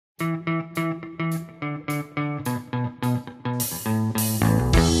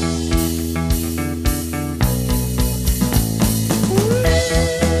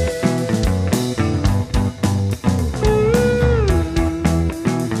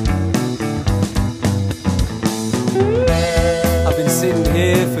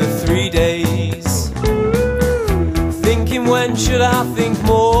when should I think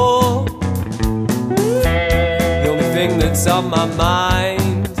more? The only thing that's on my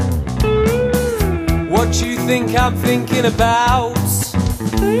mind, what you think I'm thinking about.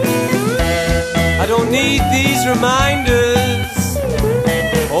 I don't need these reminders,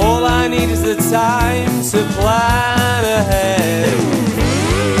 all I need is the time to plan ahead.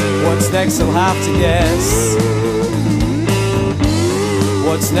 What's next I'll have to guess.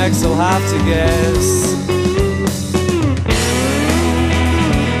 What's next I'll have to guess.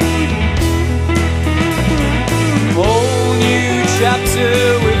 Whole new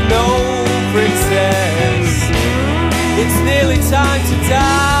chapter with no princess. It's nearly time to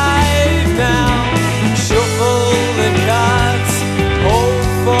dive now. Shuffle and cut, hope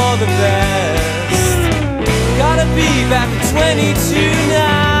for the best. Gotta be back at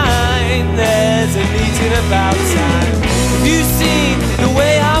 22-9. There's a meeting about time. Have you seen the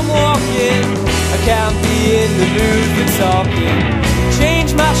way I'm walking? I can't be in the mood for talking. Change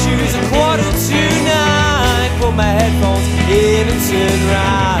my shoes at 8:45. Put my headphones in and turn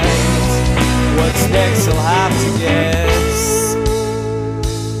right. What's next I'll have to guess.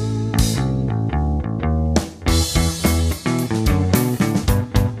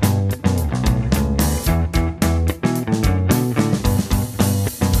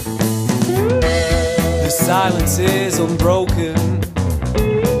 The silence is unbroken.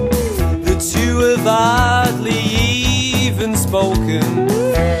 The two have hardly even spoken.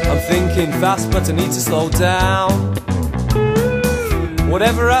 I'm thinking fast but I need to slow down.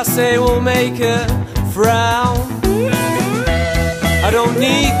 Whatever I say will make her frown. I don't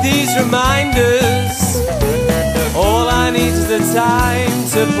need these reminders, all I need is the time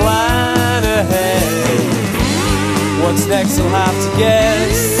to plan ahead. What's next I'll have to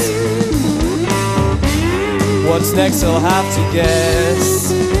guess. What's next I'll have to guess.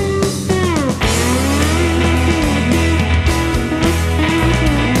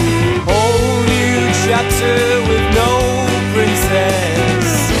 Whole new chapter with no princess.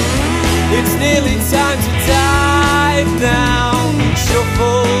 It's nearly time to dive now.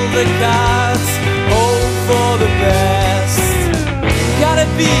 Shuffle the cards, hope for the best. Gotta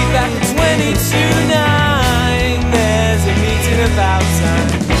be back at 22-9. There's a meeting about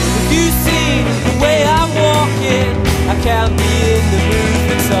time. Have you seen the way I'm walking? I can't be in the mood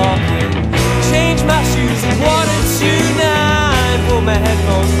for talking. Change my shoes at 8:45. Put my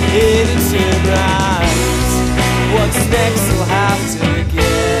headphones in and turn right. What's next I'll have to